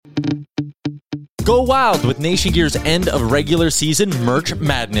Go wild with Nation Gear's end of regular season merch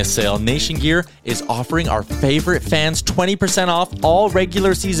madness sale. Nation Gear is offering our favorite fans 20% off all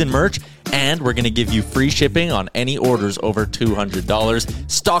regular season merch, and we're going to give you free shipping on any orders over $200.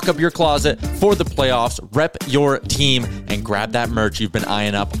 Stock up your closet for the playoffs, rep your team, and grab that merch you've been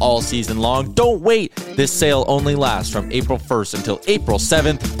eyeing up all season long. Don't wait. This sale only lasts from April 1st until April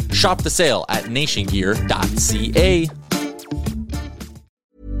 7th. Shop the sale at nationgear.ca.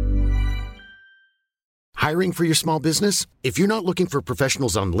 Hiring for your small business? If you're not looking for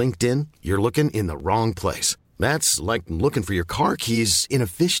professionals on LinkedIn, you're looking in the wrong place. That's like looking for your car keys in a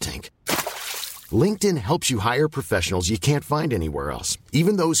fish tank. LinkedIn helps you hire professionals you can't find anywhere else,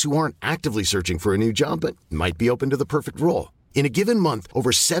 even those who aren't actively searching for a new job but might be open to the perfect role. In a given month, over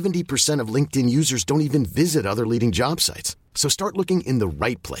 70% of LinkedIn users don't even visit other leading job sites. So start looking in the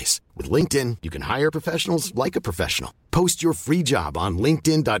right place. With LinkedIn, you can hire professionals like a professional. Post your free job on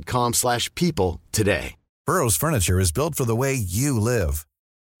linkedin.com/people today. Burrow's furniture is built for the way you live.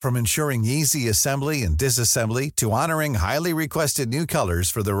 From ensuring easy assembly and disassembly to honoring highly requested new colors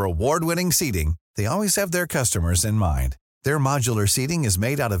for their award-winning seating, they always have their customers in mind. Their modular seating is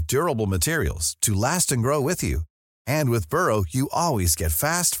made out of durable materials to last and grow with you. And with Burrow, you always get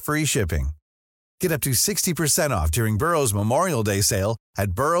fast, free shipping. Get up to 60% off during Burrow's Memorial Day sale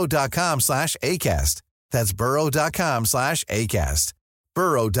at burrow.com/ACAST. That's burrow.com/ACAST.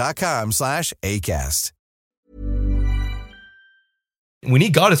 burrow.com/ACAST. When he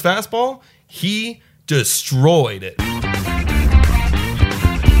got his fastball, he destroyed it.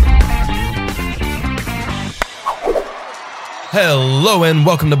 Hello and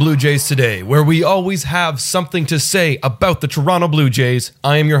welcome to Blue Jays Today, where we always have something to say about the Toronto Blue Jays.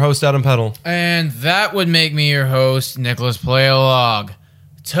 I am your host, Adam Peddle. And that would make me your host, Nicholas Playalog.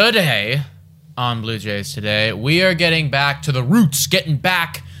 Today, on Blue Jays Today, we are getting back to the roots, getting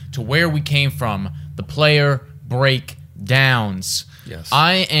back to where we came from, the player breakdowns. Yes.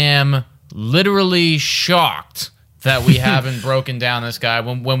 I am literally shocked that we haven't broken down this guy.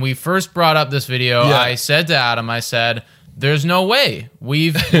 When we first brought up this video, I said to Adam, I said, there's no way.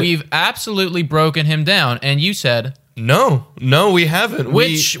 We've absolutely broken him down. And you said, No, we haven't.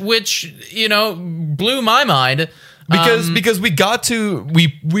 Which you know, blew my mind. Because we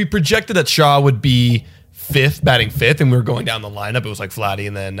projected that Shaw would be batting fifth, and we were going down the lineup. It was like Vladdy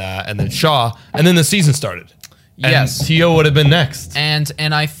and then Shaw, and then the season started. Yes. And Teo would have been next. And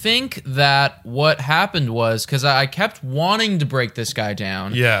I think that what happened was, because I kept wanting to break this guy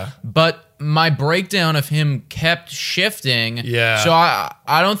down. Yeah. But my breakdown of him kept shifting. Yeah. So I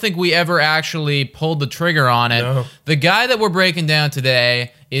don't think we ever actually pulled the trigger on it. No. The guy that we're breaking down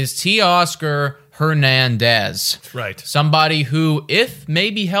today is Teoscar Hernandez. Right. Somebody who, if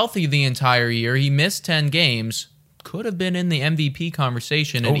maybe healthy the entire year, he missed 10 games, could have been in the MVP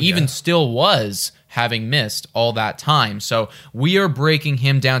conversation and even still was, having missed all that time. So we are breaking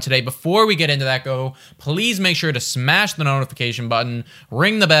him down today. Before we get into that, please make sure to smash the notification button,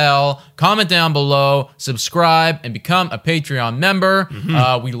 ring the bell, comment down below, subscribe, and become a Patreon member.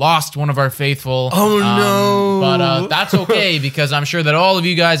 We lost one of our faithful. Oh, no. But that's okay, because I'm sure that all of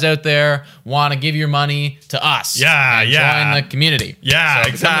you guys out there want to give your money to us. Yeah, and join the community. Yeah, so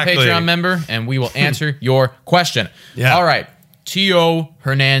exactly. Become a Patreon member, and we will answer your question. Yeah. All right. Teo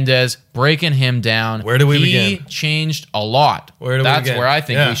Hernandez, breaking him down. Where do we begin? He changed a lot. That's where I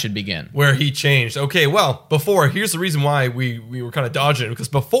think we should begin. Where he changed. Okay, well, here's the reason why we were kind of dodging it, because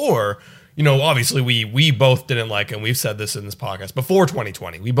before, obviously we both didn't like him. We've said this in this podcast. Before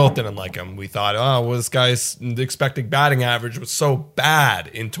 2020, we both didn't like him. We thought, this guy's expected batting average was so bad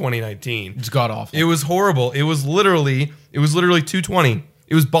in 2019. It's god-awful. It was horrible. It was literally 220.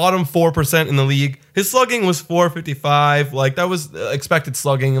 It was bottom 4% in the league. His slugging was 455. Like, that was expected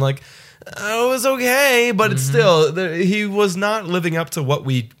slugging. Like, it was okay, but it's still, he was not living up to what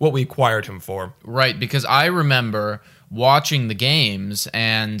we acquired him for. Right, because I remember watching the games,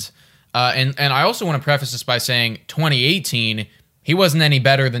 and I also want to preface this by saying 2018, he wasn't any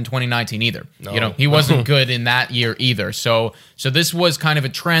better than 2019 either. No. He wasn't good in that year either. So this was kind of a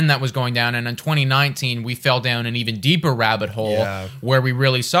trend that was going down. And in 2019, we fell down an even deeper rabbit hole where we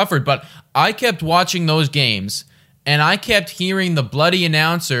really suffered. But I kept watching those games, and I kept hearing the bloody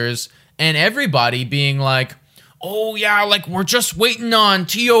announcers and everybody being like, oh, yeah, like, we're just waiting on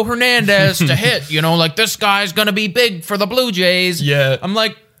Teo Hernandez to hit. Like, this guy's going to be big for the Blue Jays. Yeah. I'm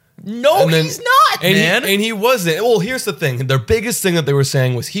like, No, he's not, man. And he wasn't. Well, here's the thing. The biggest thing that they were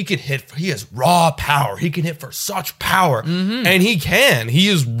saying was he has raw power. He can hit for such power. And he can. He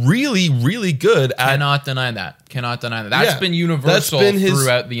is really, really good at... Cannot deny that. That's been universal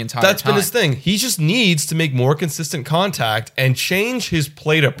throughout the entire time. That's been his thing. He just needs to make more consistent contact and change his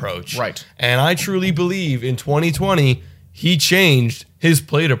plate approach. Right. And I truly believe in 2020, he changed his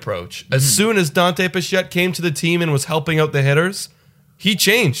plate approach. As soon as Dante Bichette came to the team and was helping out the hitters, he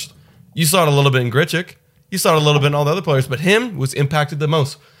changed. You saw it a little bit in Grichuk. You saw it a little bit in all the other players, but him was impacted the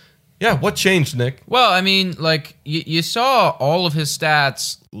most. Yeah, what changed, Nick? Well, I mean, like, you saw all of his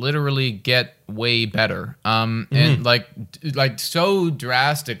stats literally get way better. And, like so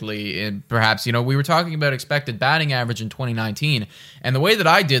drastically, and perhaps, we were talking about expected batting average in 2019, and the way that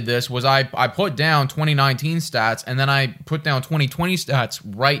I did this was I put down 2019 stats, and then I put down 2020 stats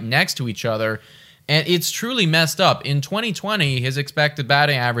right next to each other, and it's truly messed up. In 2020, his expected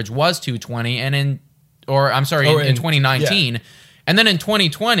batting average was 220, and in 2019... Yeah. And then in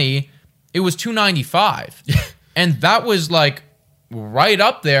 2020, it was 295. And that was like right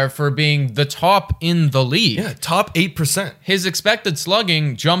up there for being the top in the league. Yeah, top 8%. His expected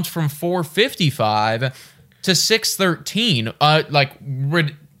slugging jumped from 455 to 613.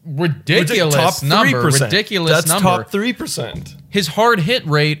 Ridiculous top number. 3%. Ridiculous That's number. Top 3%. His hard hit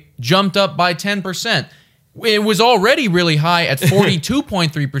rate jumped up by 10%. It was already really high at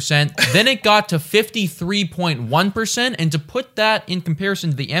 42.3%. Then it got to 53.1%. And to put that in comparison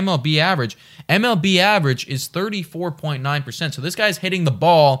to the MLB average is 34.9%. So this guy's hitting the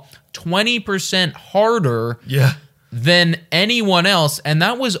ball 20% harder than anyone else. And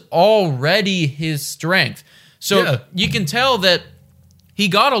that was already his strength. So you can tell that he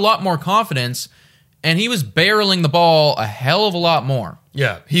got a lot more confidence, and he was barreling the ball a hell of a lot more.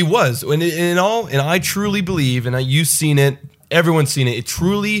 Yeah, he was. And I truly believe, and you've seen it, everyone's seen it, it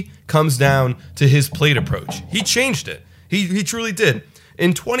truly comes down to his plate approach. He changed it. He truly did.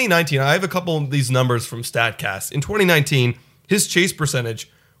 In 2019, I have a couple of these numbers from StatCast. In 2019, his chase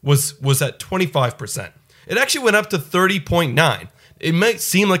percentage was at 25%. It actually went up to 30.9. It might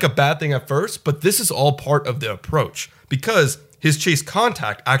seem like a bad thing at first, but this is all part of the approach because his chase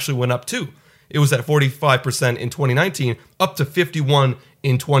contact actually went up too. It was at 45% in 2019, up to 51%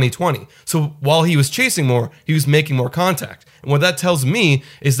 in 2020. So while he was chasing more, he was making more contact. And what that tells me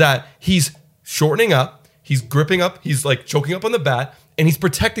is that he's shortening up, he's gripping up, he's like choking up on the bat, and he's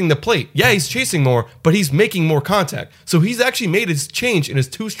protecting the plate. Yeah, he's chasing more, but he's making more contact. So he's actually made his change in his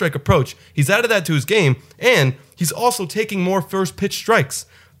two-strike approach. He's added that to his game, and he's also taking more first pitch strikes.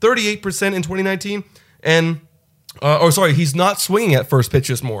 38% in 2019, and he's not swinging at first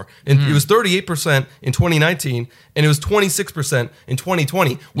pitches more. And it was 38% in 2019, and it was 26% in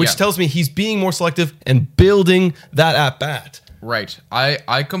 2020, which tells me he's being more selective and building that at-bat. Right.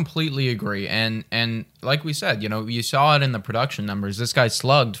 I completely agree. And like we said, you saw it in the production numbers. This guy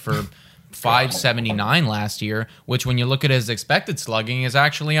slugged for 579 last year, which when you look at his expected slugging is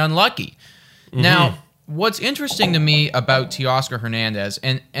actually unlucky. Now, what's interesting to me about Teoscar Hernandez,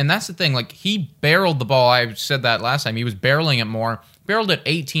 and that's the thing, like he barreled the ball. I said that last time. He was barreling it more. Barreled at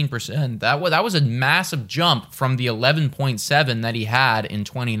 18%. That was a massive jump from the 11.7 that he had in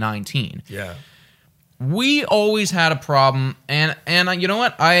 2019. Yeah. We always had a problem, and you know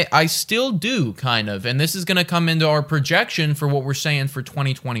what? I still do, kind of, and this is going to come into our projection for what we're saying for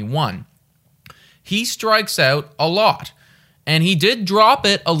 2021. He strikes out a lot. And he did drop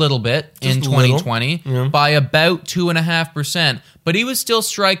it a little bit in 2020 by about 2.5%, but he was still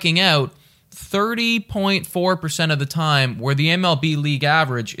striking out 30.4% of the time, where the MLB league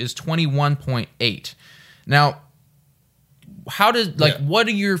average is 21.8. Now, what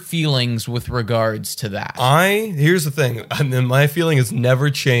are your feelings with regards to that? Here's the thing, and my feeling has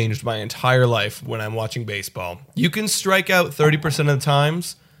never changed my entire life when I'm watching baseball. You can strike out 30% of the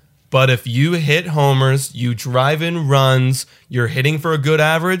times, but if you hit homers, you drive in runs, you're hitting for a good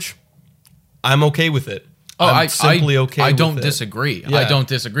average, I'm okay with it. I'm simply okay with it. I don't disagree. Yeah. I don't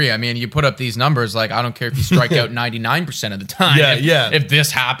disagree. I mean, you put up these numbers, like, I don't care if you strike out 99% of the time. If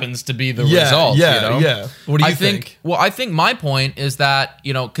this happens to be the result. Yeah. What do you think? Well, I think my point is that,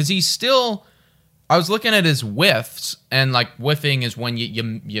 because he's still... I was looking at his whiffs, and, like, whiffing is when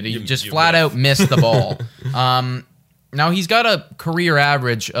you just flat out miss the ball. Now, he's got a career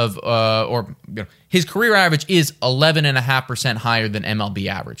average of, his career average is 11.5% higher than MLB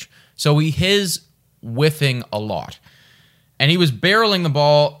average. So he's whiffing a lot. And he was barreling the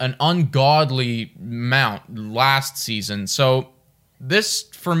ball an ungodly amount last season. So this,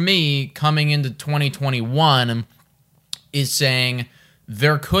 for me, coming into 2021, is saying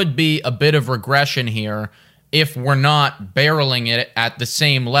there could be a bit of regression here. if we're not barreling it at the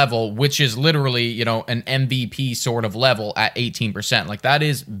same level, which is literally, you know, an MVP sort of level at 18%. Like that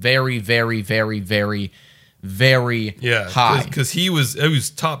is very, very, very, very, very high. Because he was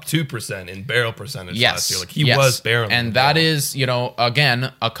top 2% in barrel percentage last year. Like he was barreling. And that is, you know,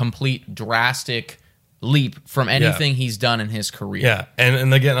 again, a complete drastic leap from anything he's done in his career. Yeah.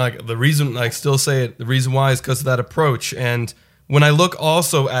 And again, like the reason I still say it, the reason why is because of that approach. And when I look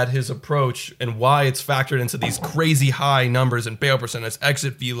also at his approach and why it's factored into these crazy high numbers in barrel percentage,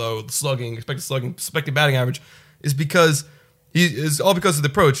 exit velo, slugging, expected batting average, is because all because of the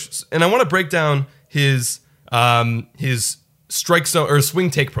approach. And I want to break down his strike zone or swing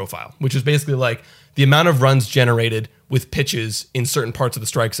take profile, which is basically like the amount of runs generated with pitches in certain parts of the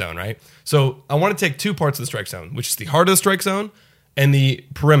strike zone, right? So I want to take two parts of the strike zone, which is the heart of the strike zone and the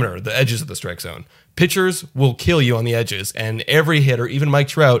perimeter, the edges of the strike zone. Pitchers will kill you on the edges, and every hitter, even Mike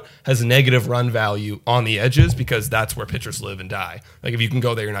Trout, has a negative run value on the edges because that's where pitchers live and die. Like if you can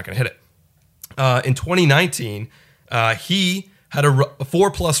go there, you're not going to hit it. In 2019, he had a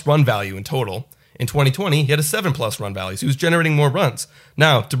 4+ run value in total. In 2020, he had a 7+ run value, so he was generating more runs.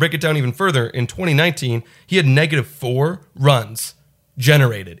 Now, to break it down even further, in 2019, he had -4 runs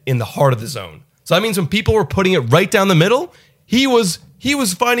generated in the heart of the zone. So that means when people were putting it right down the middle, he was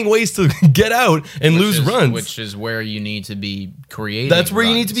finding ways to get out and lose runs. Which is where you need to be creating That's where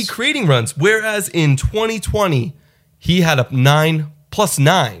you need to be creating runs. Whereas in 2020, he had a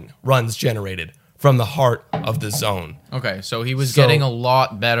 9+9 runs generated from the heart of the zone. Okay, so he was getting a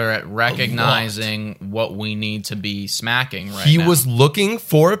lot better at recognizing what we need to be smacking right now. He was looking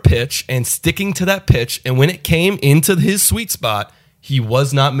for a pitch and sticking to that pitch, and when it came into his sweet spot, he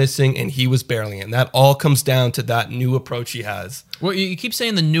was not missing and he was barreling it. And that all comes down to that new approach he has. Well, you keep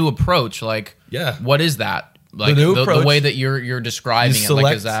saying the new approach. Like, what is that? Like the new approach, the way that you're describing it.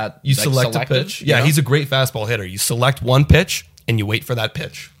 Like, is that you like select selective? a pitch? Yeah, he's a great fastball hitter. You select one pitch and you wait for that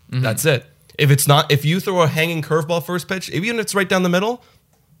pitch. Mm-hmm. That's it. If you throw a hanging curveball first pitch, even if it's right down the middle,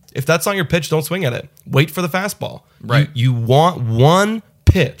 if that's not your pitch, don't swing at it. Wait for the fastball. Right. You want one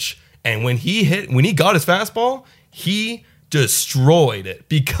pitch. And when he got his fastball, he destroyed it,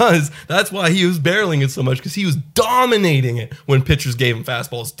 because that's why he was barreling it so much, because he was dominating it when pitchers gave him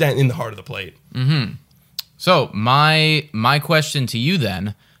fastballs in the heart of the plate. Mm-hmm. So my question to you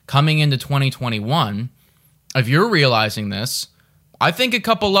then, coming into 2021, if you're realizing this, I think a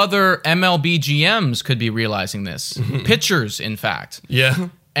couple other MLB GMs could be realizing this. Mm-hmm. Pitchers, in fact. Yeah.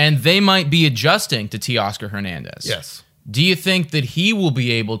 And they might be adjusting to Teoscar Hernandez. Yes. Do you think that he will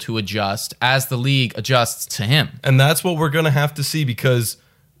be able to adjust as the league adjusts to him? And that's what we're going to have to see, because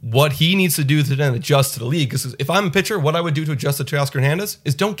what he needs to do to then adjust to the league. Because if I'm a pitcher, what I would do to adjust to Teoscar Hernandez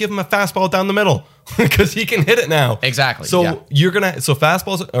is don't give him a fastball down the middle, because he can hit it now. Exactly. So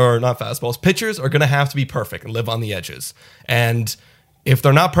fastballs, or not fastballs, pitchers are going to have to be perfect and live on the edges. And if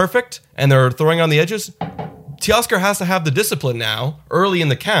they're not perfect and they're throwing on the edges, Teoscar has to have the discipline now early in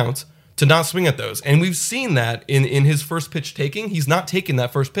the count to not swing at those. And we've seen that in his first pitch taking. He's not taking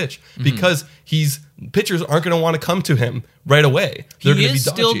that first pitch because pitchers aren't going to want to come to him right away. They're going to be dodgy.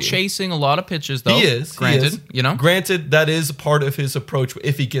 Still chasing a lot of pitches, though. He is. Granted, you know? Granted, that is part of his approach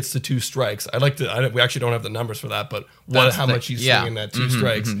if he gets to 2 strikes. We actually don't have the numbers for that, but how much he's swinging that 2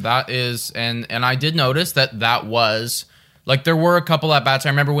 strikes. Mm-hmm. That is, and I did notice that was... Like, there were a couple at bats. I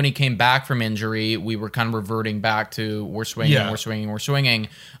remember when he came back from injury, we were kind of reverting back to we're swinging.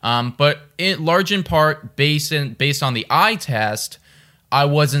 But large in part, based on the eye test, I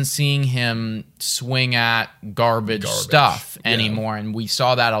wasn't seeing him swing at garbage stuff anymore. And we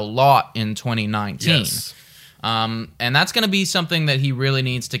saw that a lot in 2019. Yes. And that's going to be something that he really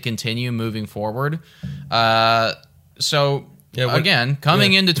needs to continue moving forward. Again,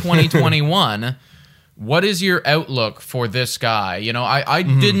 coming into 2021... What is your outlook for this guy? You know, I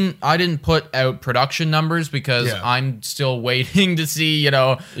didn't put out production numbers because I'm still waiting to see,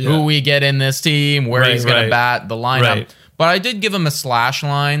 who we get in this team, where he's going to bat, the lineup. Right. But I did give him a slash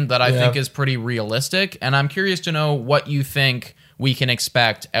line that I think is pretty realistic, and I'm curious to know what you think we can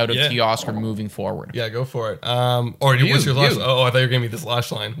expect out of Teoscar moving forward. Yeah, go for it. What's your slash? Oh, I thought you were giving me the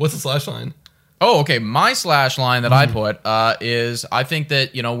slash line. What's the slash line? Oh, okay. My slash line that I put is I think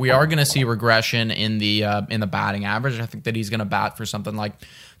that we are going to see regression in the batting average. I think that he's going to bat for something like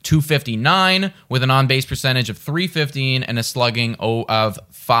 259 with an on-base percentage of 315 and a slugging of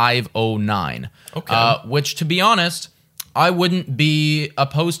 509. Okay. Which, to be honest, I wouldn't be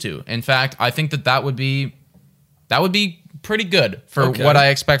opposed to. In fact, I think that would be pretty good for what I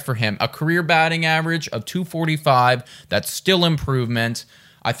expect for him. A career batting average of 245. That's still improvement.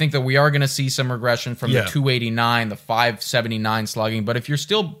 I think that we are going to see some regression from the 289, the 579 slugging. But if you're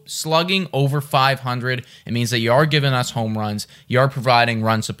still slugging over 500, it means that you are giving us home runs. You are providing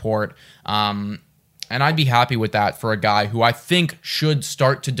run support. And I'd be happy with that for a guy who I think should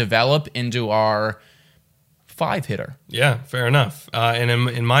start to develop into our 5-hitter. Yeah, fair enough. And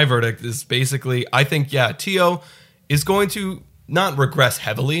in my verdict is basically, I think, Teo is going to not regress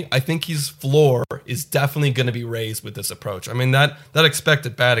heavily. I think his floor is definitely going to be raised with this approach. I mean, that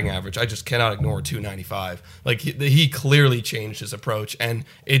expected batting average, I just cannot ignore 295. Like, he clearly changed his approach, and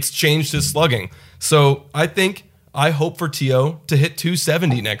it's changed his slugging. So I hope for Teo to hit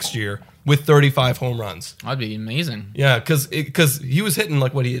 270 next year with 35 home runs. That'd be amazing. Yeah, because he was hitting,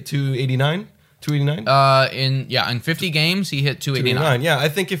 like, what, he hit 289? 289? In 50 games, he hit 289. Yeah, I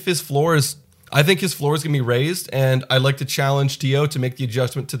think his floor is going to be raised, and I'd like to challenge Teo to make the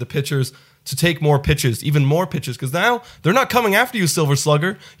adjustment to the pitchers to take more pitches, even more pitches, because now they're not coming after you, Silver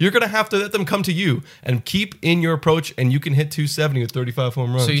Slugger. You're going to have to let them come to you and keep in your approach, and you can hit 270 with 35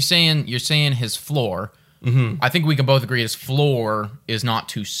 home runs. So you're saying his floor. Mm-hmm. I think we can both agree his floor is not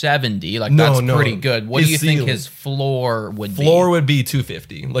 270. Like, that's pretty good. What do you think his floor would be? Floor would be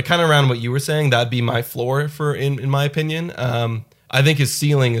 250. Like, kind of around what you were saying. That'd be my floor in my opinion. I think his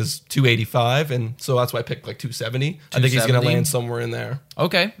ceiling is 285, and so that's why I picked like 270. I think he's going to land somewhere in there.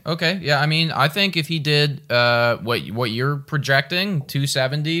 Okay. Yeah, I mean, I think if he did what you're projecting,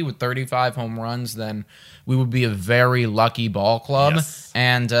 270 with 35 home runs, then we would be a very lucky ball club. Yes.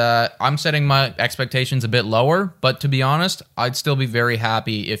 And I'm setting my expectations a bit lower, but to be honest, I'd still be very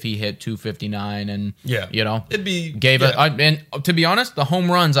happy if he hit 259 and, it'd be... And to be honest, the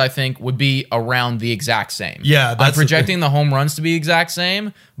home runs, I think, would be around the exact same. Yeah, I'm projecting the home runs to be exact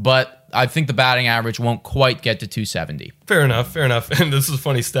same, but I think the batting average won't quite get to 270. Fair enough. And this is a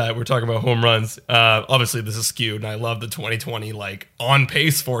funny stat. We're talking about home runs. Obviously, this is skewed, and I love the 2020 like on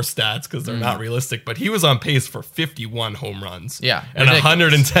pace for stats because they're not realistic. But he was on pace for 51 home runs. Yeah, and ridiculous.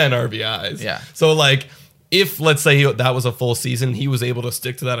 110 RBIs. Yeah. So like, if let's say that was a full season, he was able to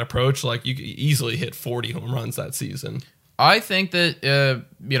stick to that approach. Like, you could easily hit 40 home runs that season. I think that,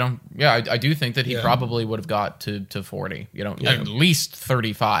 I do think that he probably would have got to 40, at least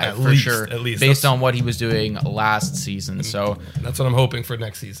 35 sure, at least. Based on what he was doing last season. So that's what I'm hoping for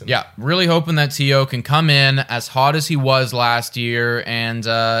next season. Yeah, really hoping that Teo can come in as hot as he was last year and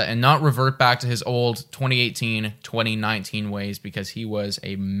not revert back to his old 2018, 2019 ways, because he was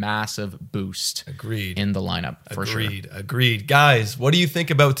a massive boost. Agreed. In the lineup, for sure. Agreed. Guys, what do you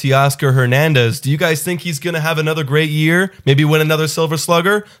think about Teoscar Hernandez? Do you guys think he's going to have another great year? Maybe win another Silver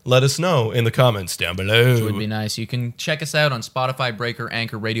Slugger? Let us know in the comments down below. Which would be nice. You can check us out on Spotify, Breaker,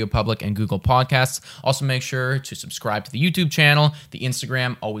 Anchor, Radio Public, and Google Podcasts. Also, make sure to subscribe to the YouTube channel, the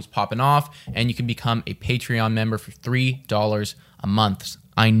Instagram, always popping off, and you can become a Patreon member for $3 a month.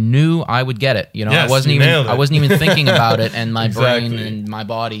 I knew I would get it. Yes, I wasn't even thinking about it, and my brain and my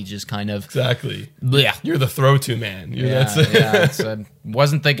body just kind of Yeah, you're the throw-to man. I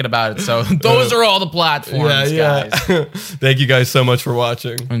wasn't thinking about it. So those are all the platforms, guys. Thank you guys so much for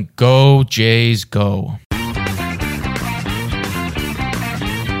watching. And go Jays, go.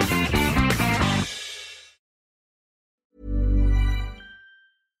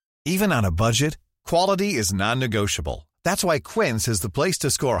 Even on a budget, quality is non-negotiable. That's why Quince is the place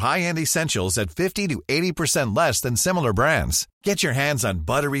to score high-end essentials at 50 to 80% less than similar brands. Get your hands on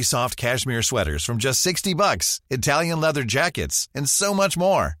buttery soft cashmere sweaters from just $60, Italian leather jackets, and so much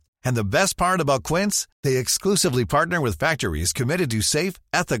more. And the best part about Quince, they exclusively partner with factories committed to safe,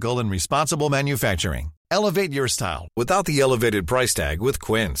 ethical, and responsible manufacturing. Elevate your style without the elevated price tag with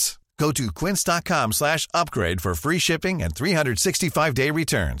Quince. Go to quince.com/upgrade for free shipping and 365-day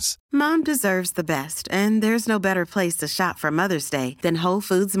returns. Mom deserves the best, and there's no better place to shop for Mother's Day than Whole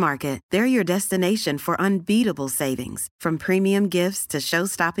Foods Market. They're your destination for unbeatable savings, from premium gifts to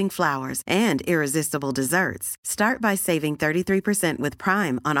show-stopping flowers and irresistible desserts. Start by saving 33% with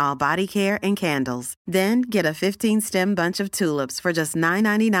Prime on all body care and candles. Then get a 15-stem bunch of tulips for just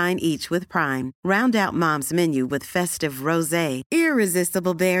 $9.99 each with Prime. Round out Mom's menu with festive rosé,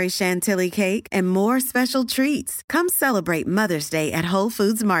 irresistible berry chantilly cake, and more special treats. Come celebrate Mother's Day at Whole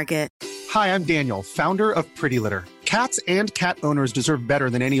Foods Market. Hi, I'm Daniel, founder of Pretty Litter. Cats and cat owners deserve better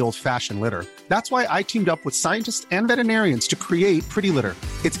than any old-fashioned litter. That's why I teamed up with scientists and veterinarians to create Pretty Litter.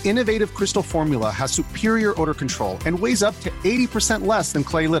 Its innovative crystal formula has superior odor control and weighs up to 80% less than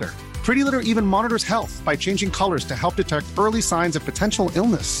clay litter. Pretty Litter even monitors health by changing colors to help detect early signs of potential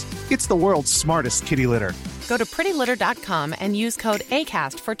illness. It's the world's smartest kitty litter. Go to prettylitter.com and use code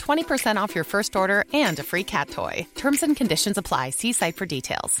ACAST for 20% off your first order and a free cat toy. Terms and conditions apply. See site for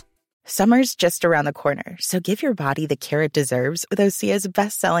details. Summer's just around the corner, so give your body the care it deserves with Osea's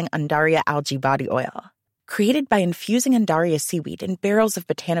best-selling Undaria Algae Body Oil. Created by infusing Undaria seaweed in barrels of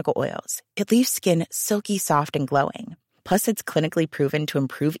botanical oils, it leaves skin silky soft and glowing. Plus, it's clinically proven to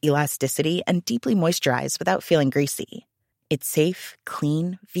improve elasticity and deeply moisturize without feeling greasy. It's safe,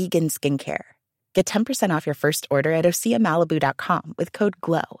 clean, vegan skincare. Get 10% off your first order at OseaMalibu.com with code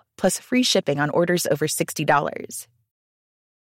GLOW, plus free shipping on orders over $60.